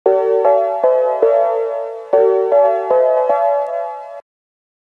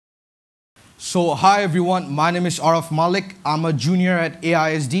So hi everyone, my name is Araf Malik. I'm a junior at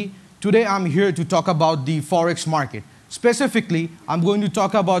AISD. Today I'm here to talk about the Forex market. Specifically, I'm going to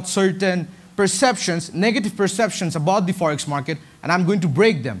talk about certain perceptions, negative perceptions about the Forex market, and I'm going to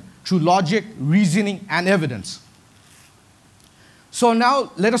break them through logic, reasoning, and evidence. So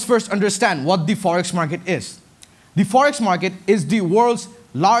now let us first understand what the Forex market is. The Forex market is the world's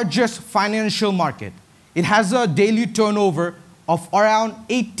largest financial market. It has a daily turnover of around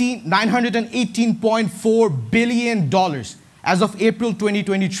 $918.4 billion as of April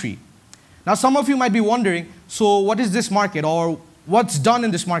 2023. Now some of you might be wondering, so what is this market or what's done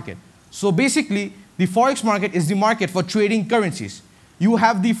in this market? So basically, the Forex market is the market for trading currencies. You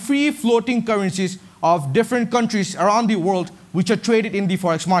have the free floating currencies of different countries around the world which are traded in the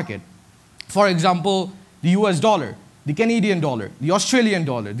Forex market. For example, the US dollar, the Canadian dollar, the Australian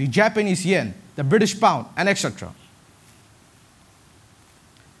dollar, the Japanese yen, the British pound, and etc.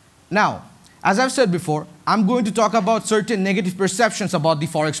 Now, as I've said before, I'm going to talk about certain negative perceptions about the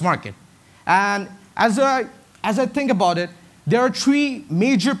Forex market. And as I think about it, there are three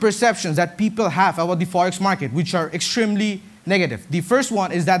major perceptions that people have about the Forex market, which are extremely negative. The first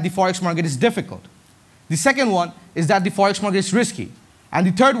one is that the Forex market is difficult. The second one is that the Forex market is risky. And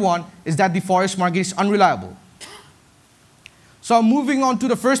the third one is that the Forex market is unreliable. So moving on to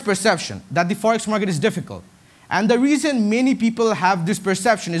the first perception, that the Forex market is difficult. And the reason many people have this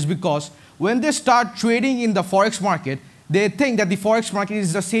perception is because when they start trading in the Forex market, they think that the Forex market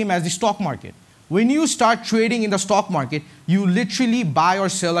is the same as the stock market. When you start trading in the stock market, you literally buy or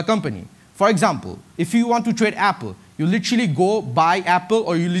sell a company. For example, if you want to trade Apple, you literally go buy Apple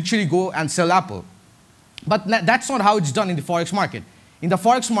or you literally go and sell Apple. But that's not how it's done in the Forex market. In the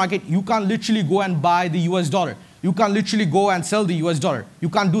Forex market, you can't literally go and buy the US dollar. You can't literally go and sell the US dollar. You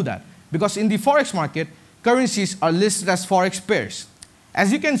can't do that. Because in the Forex market, currencies are listed as Forex pairs.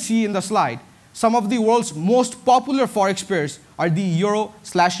 As you can see in the slide, some of the world's most popular Forex pairs are the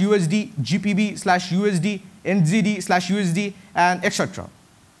Euro/USD, GBP/USD, NZD/USD, and etc.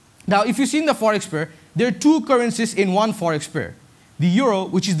 Now, if you see in the Forex pair, there are two currencies in one Forex pair. The Euro,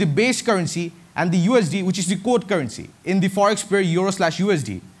 which is the base currency, and the USD, which is the quote currency in the Forex pair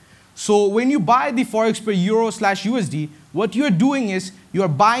Euro/USD. So when you buy the Forex pair Euro/USD, what you're doing is you're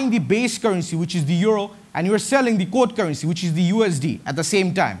buying the base currency, which is the Euro, and you're selling the quote currency, which is the USD, at the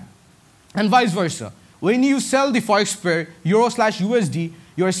same time. And vice versa. When you sell the Forex pair Euro/USD,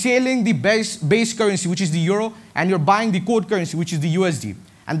 you're selling the base currency, which is the Euro, and you're buying the quote currency, which is the USD.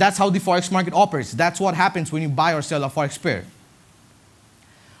 And that's how the Forex market operates. That's what happens when you buy or sell a Forex pair.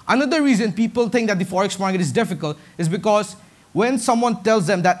 Another reason people think that the Forex market is difficult is because when someone tells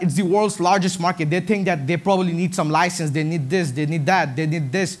them that it's the world's largest market, they think that they probably need some license, they need this, they need that, they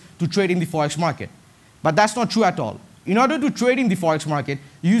need this to trade in the Forex market. But that's not true at all. In order to trade in the Forex market,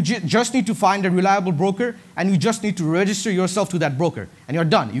 you just need to find a reliable broker and you just need to register yourself to that broker. And you're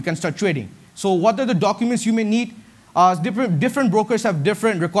done. You can start trading. So what are the documents you may need? Different brokers have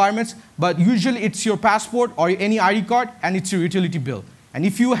different requirements, but usually it's your passport or any ID card and it's your utility bill. And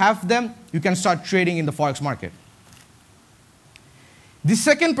if you have them, you can start trading in the Forex market. The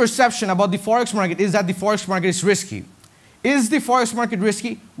second perception about the Forex market is that the Forex market is risky. Is the Forex market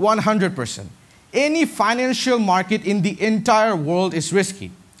risky? 100%. Any financial market in the entire world is risky.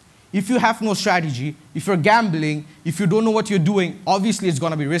 If you have no strategy, if you're gambling, if you don't know what you're doing, obviously it's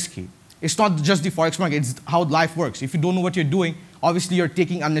going to be risky. It's not just the Forex market, it's how life works. If you don't know what you're doing, obviously you're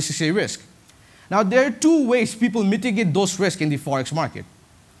taking unnecessary risk. Now there are two ways people mitigate those risks in the Forex market.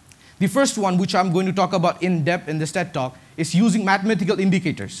 The first one, which I'm going to talk about in depth in this TED Talk, is using mathematical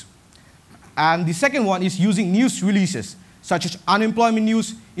indicators. And the second one is using news releases, such as unemployment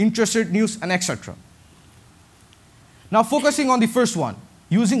news, interest rate news, and etc. Now focusing on the first one,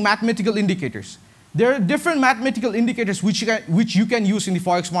 using mathematical indicators. There are different mathematical indicators which you can use in the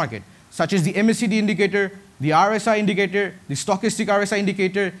Forex market, such as the MSD Indicator, the RSI Indicator, the Stochastic RSI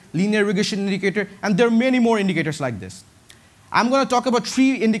Indicator, Linear Regression Indicator, and there are many more indicators like this. I'm going to talk about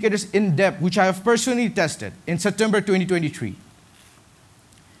three indicators in depth, which I have personally tested in September 2023.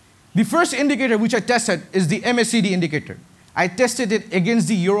 The first indicator which I tested is the MSD Indicator. I tested it against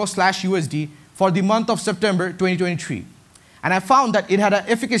the Euro/USD for the month of September 2023. And I found that it had an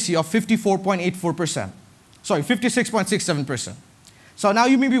efficacy of 54.84%. Sorry, 56.67%. So now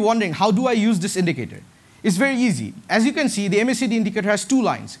you may be wondering, how do I use this indicator? It's very easy. As you can see, the MSD Indicator has two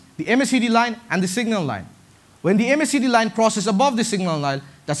lines, the MSD line and the signal line. When the MSD line crosses above the signal line,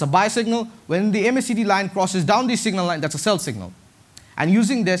 that's a buy signal. When the MSD line crosses down the signal line, that's a sell signal. And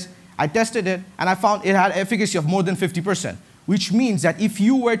using this, I tested it, and I found it had efficacy of more than 50%, which means that if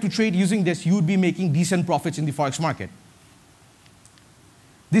you were to trade using this, you would be making decent profits in the Forex market.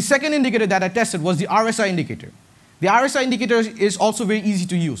 The second indicator that I tested was the RSI indicator. The RSI indicator is also very easy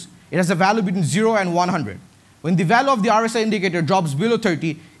to use. It has a value between 0 and 100. When the value of the RSI indicator drops below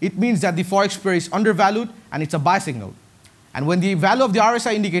 30, it means that the Forex pair is undervalued and it's a buy signal. And when the value of the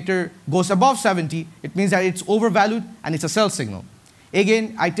RSI indicator goes above 70, it means that it's overvalued and it's a sell signal.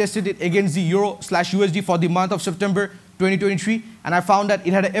 Again, I tested it against the Euro/USD for the month of September 2023, and I found that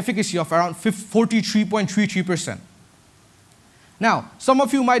it had an efficacy of around 43.33%. Now, some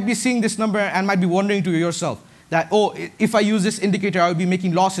of you might be seeing this number and might be wondering to yourself that, oh, if I use this indicator, I will be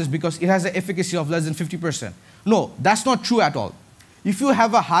making losses because it has an efficacy of less than 50%. No, that's not true at all. If you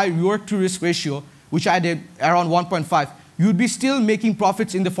have a high reward to risk ratio, which I did around 1.5, you would be still making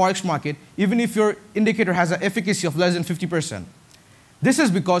profits in the Forex market, even if your indicator has an efficacy of less than 50%. This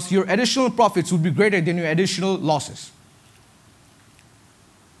is because your additional profits would be greater than your additional losses.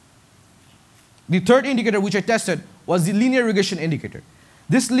 The third indicator which I tested was the linear regression indicator.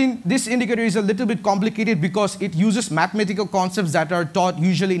 This indicator is a little bit complicated because it uses mathematical concepts that are taught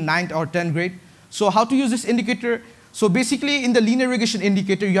usually in 9th or 10th grade. So how to use this indicator? So basically in the linear regression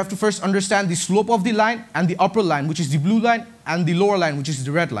indicator, you have to first understand the slope of the line and the upper line, which is the blue line, and the lower line, which is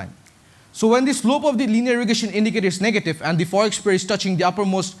the red line. So when the slope of the linear regression indicator is negative and the Forex pair is touching the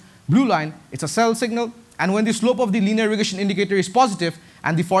uppermost blue line, it's a sell signal. And when the slope of the linear regression indicator is positive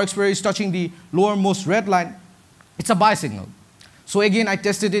and the Forex pair is touching the lowermost red line, it's a buy signal. So again, I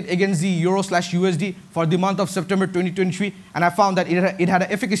tested it against the Euro/USD for the month of September 2023, and I found that it had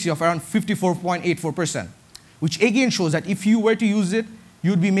an efficacy of around 54.84%, which again shows that if you were to use it,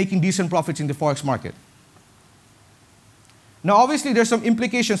 you'd be making decent profits in the Forex market. Now, obviously, there's some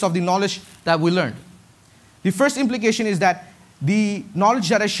implications of the knowledge that we learned. The first implication is that the knowledge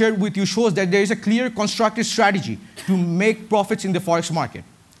that I shared with you shows that there is a clear constructive strategy to make profits in the Forex market.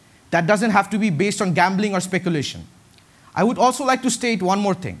 That doesn't have to be based on gambling or speculation. I would also like to state one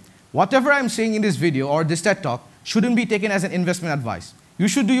more thing. Whatever I'm saying in this video or this TED Talk shouldn't be taken as an investment advice. You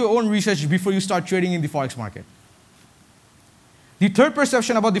should do your own research before you start trading in the Forex market. The third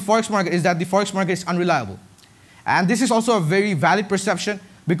perception about the Forex market is that the Forex market is unreliable. And this is also a very valid perception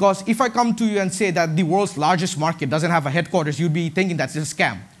because if I come to you and say that the world's largest market doesn't have a headquarters, you'd be thinking that's a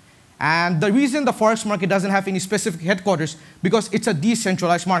scam. And the reason the Forex market doesn't have any specific headquarters because it's a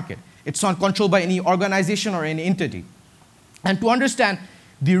decentralized market. It's not controlled by any organization or any entity. And to understand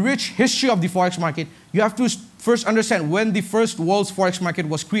the rich history of the Forex market, you have to first understand when the first world's Forex market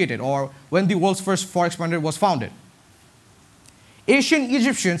was created or when the world's first Forex market was founded. Ancient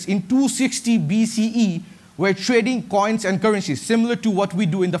Egyptians in 260 BCE were trading coins and currencies similar to what we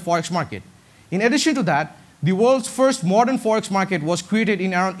do in the Forex market. In addition to that, the world's first modern Forex market was created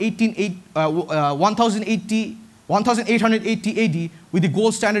in around 1880 AD with the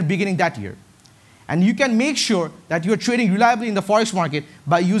gold standard beginning that year. And you can make sure that you are trading reliably in the Forex market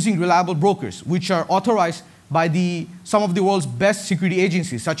by using reliable brokers, which are authorized by some of the world's best security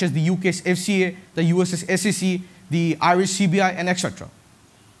agencies, such as the UK's FCA, the US's SEC, the Irish CBI, and etc.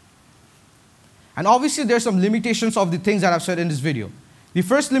 And obviously, there are some limitations of the things that I've said in this video. The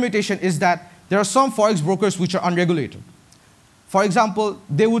first limitation is that there are some Forex brokers which are unregulated. For example,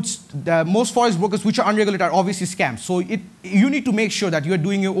 most Forex brokers which are unregulated are obviously scams. So you need to make sure that you are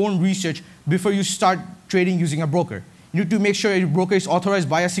doing your own research before you start trading using a broker. You need to make sure your broker is authorized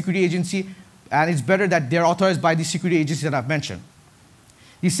by a security agency, and it's better that they're authorized by the security agency that I've mentioned.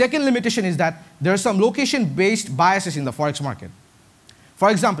 The second limitation is that there are some location-based biases in the Forex market. For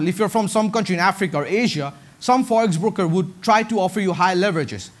example, if you're from some country in Africa or Asia, some Forex broker would try to offer you high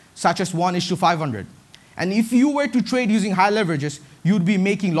leverages, such as 1:500. And if you were to trade using high leverages, you'd be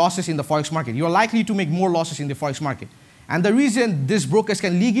making losses in the Forex market. You're likely to make more losses in the Forex market. And the reason these brokers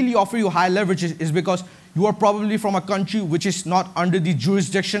can legally offer you high leverages is because you are probably from a country which is not under the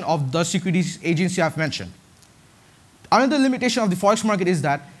jurisdiction of the securities agency I've mentioned. Another limitation of the Forex market is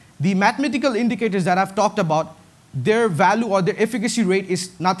that the mathematical indicators that I've talked about, their value or their efficacy rate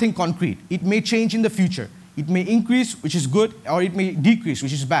is nothing concrete. It may change in the future. It may increase, which is good, or it may decrease,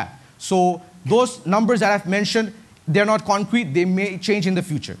 which is bad. So those numbers that I've mentioned, they're not concrete. They may change in the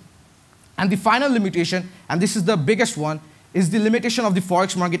future. And the final limitation, and this is the biggest one, is the limitation of the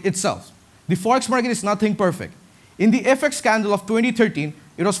Forex market itself. The Forex market is nothing perfect. In the FX scandal of 2013,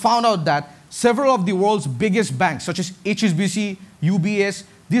 it was found out that several of the world's biggest banks, such as HSBC, UBS,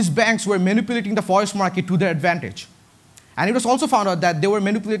 these banks were manipulating the Forex market to their advantage. And it was also found out that they were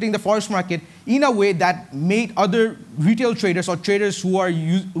manipulating the Forex market in a way that made other retail traders or traders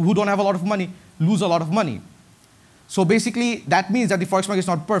who don't have a lot of money lose a lot of money. So basically, that means that the Forex market is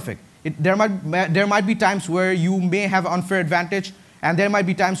not perfect. There might be times where you may have an unfair advantage, and there might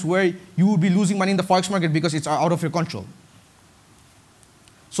be times where you will be losing money in the Forex market because it's out of your control.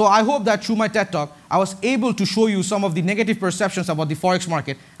 So I hope that through my TED Talk, I was able to show you some of the negative perceptions about the Forex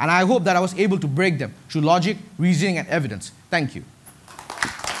market, and I hope that I was able to break them through logic, reasoning, and evidence. Thank you.